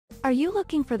Are you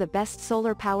looking for the best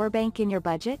solar power bank in your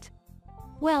budget?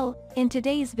 Well, in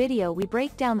today's video we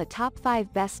break down the top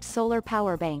 5 best solar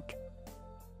power bank.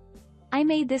 I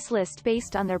made this list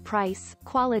based on their price,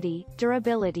 quality,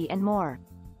 durability and more.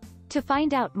 To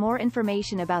find out more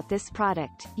information about this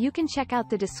product, you can check out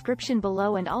the description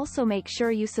below and also make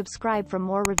sure you subscribe for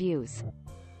more reviews.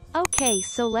 Okay,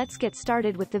 so let's get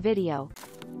started with the video.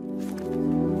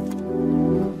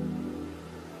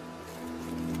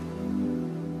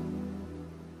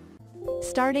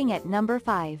 Starting at number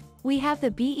 5, we have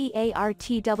the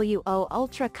BEARTWO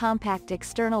Ultra Compact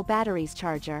External Batteries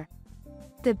Charger.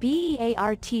 The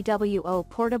BEARTWO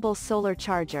Portable Solar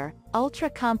Charger, Ultra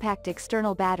Compact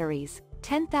External Batteries,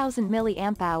 10,000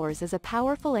 mAh is a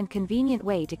powerful and convenient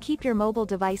way to keep your mobile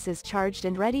devices charged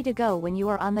and ready to go when you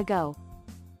are on the go.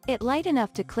 It's light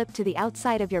enough to clip to the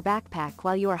outside of your backpack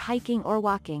while you are hiking or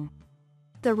walking.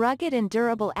 The rugged and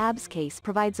durable ABS case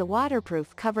provides a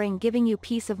waterproof covering, giving you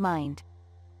peace of mind.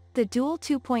 The dual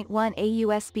 2.1A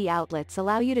USB outlets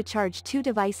allow you to charge 2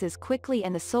 devices quickly,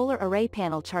 and the solar array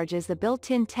panel charges the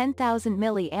built-in 10,000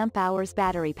 mAh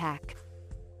battery pack.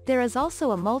 There is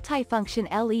also a multi-function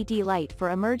LED light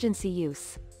for emergency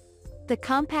use. The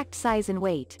compact size and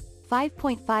weight,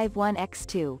 5.51 x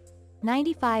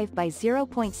 2.95 by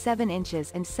 0.7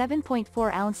 inches and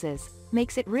 7.4 ounces,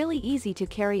 makes it really easy to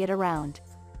carry it around.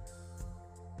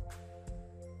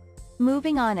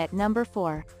 Moving on, at number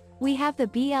 4. We have the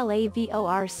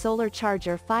Blavor Solar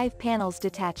Charger 5 Panels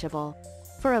Detachable.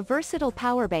 For a versatile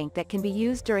power bank that can be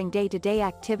used during day-to-day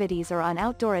activities or on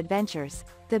outdoor adventures,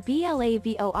 the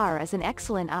Blavor is an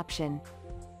excellent option.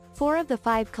 4 of the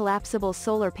 5 collapsible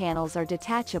solar panels are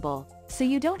detachable, so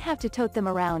you don't have to tote them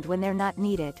around when they're not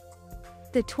needed.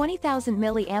 The 20,000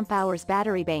 mAh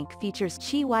battery bank features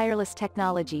QiSa wireless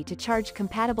technology to charge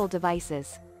compatible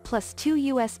devices, plus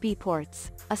 2 USB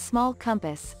ports, a small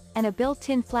compass, and a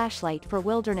built-in flashlight for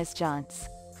wilderness jaunts.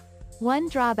 One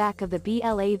drawback of the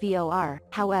Blavor,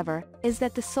 however, is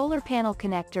that the solar panel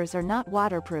connectors are not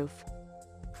waterproof.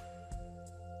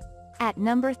 At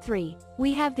number 3,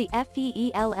 we have the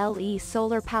FELLE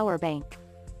Solar Power Bank.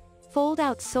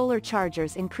 Fold-out solar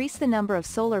chargers increase the number of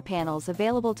solar panels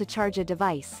available to charge a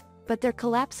device, but their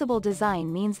collapsible design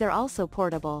means they're also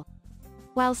portable.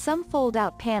 While some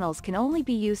fold-out panels can only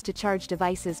be used to charge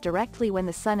devices directly when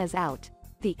the sun is out,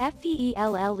 the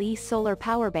FELLE Solar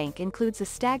Power Bank includes a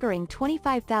staggering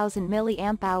 25,000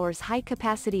 mAh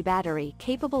high-capacity battery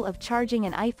capable of charging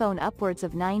an iPhone upwards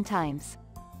of 9 times.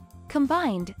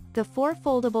 Combined, the 4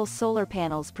 foldable solar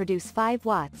panels produce 5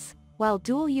 watts, while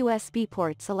dual USB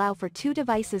ports allow for 2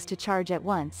 devices to charge at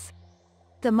once.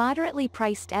 The moderately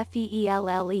priced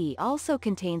FELLE also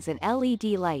contains an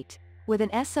LED light, with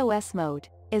an SOS mode,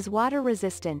 is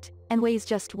water-resistant, and weighs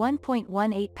just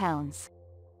 1.18 pounds.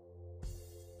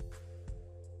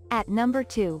 At number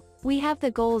 2, we have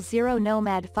the Goal Zero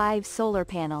Nomad 5 Solar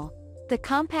Panel. The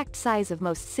compact size of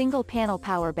most single-panel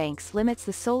power banks limits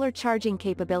the solar charging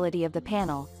capability of the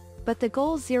panel, but the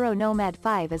Goal Zero Nomad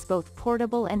 5 is both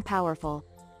portable and powerful.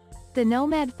 The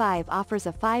Nomad 5 offers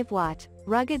a 5-watt,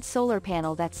 rugged solar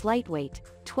panel that's lightweight,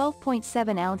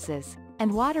 12.7 ounces,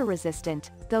 and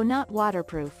water-resistant, though not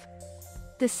waterproof.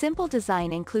 The simple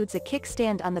design includes a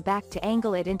kickstand on the back to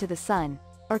angle it into the sun,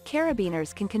 or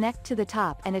carabiners can connect to the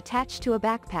top and attach to a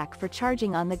backpack for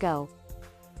charging on the go.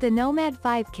 The Nomad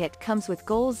 5 kit comes with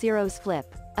Goal Zero's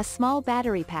Flip, a small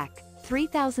battery pack,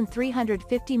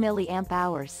 3,350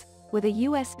 mAh, with a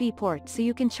USB port so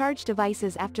you can charge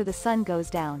devices after the sun goes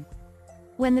down.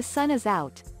 When the sun is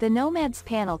out, the Nomad's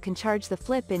panel can charge the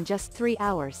Flip in just 3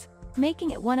 hours,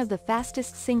 making it one of the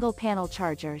fastest single-panel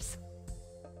chargers.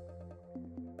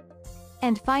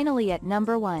 And finally, at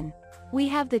number 1. We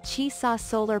have the QiSa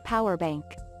Solar Power Bank.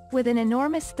 With an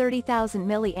enormous 30,000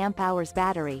 mAh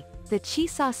battery, the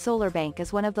QiSa Solar Bank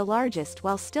is one of the largest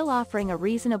while still offering a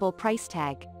reasonable price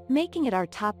tag, making it our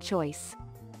top choice.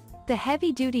 The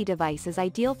heavy-duty device is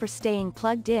ideal for staying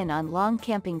plugged in on long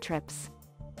camping trips.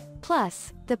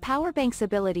 Plus, the power bank's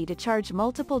ability to charge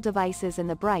multiple devices and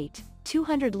the bright,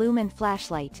 200-lumen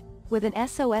flashlight, with an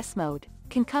SOS mode,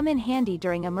 can come in handy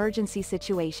during emergency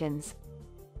situations.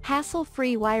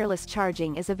 Hassle-free wireless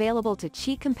charging is available to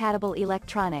Qi-compatible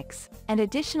electronics, and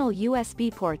additional USB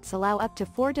ports allow up to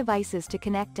 4 devices to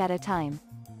connect at a time.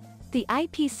 The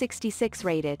IP66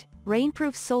 rated,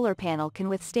 rainproof solar panel can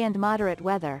withstand moderate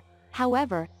weather,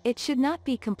 however, it should not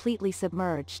be completely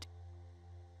submerged.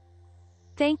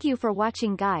 Thank you for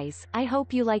watching, guys. I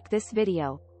hope you like this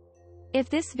video.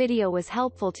 If this video was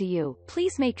helpful to you,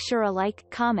 please make sure a like,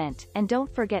 comment, and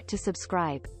don't forget to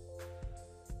subscribe.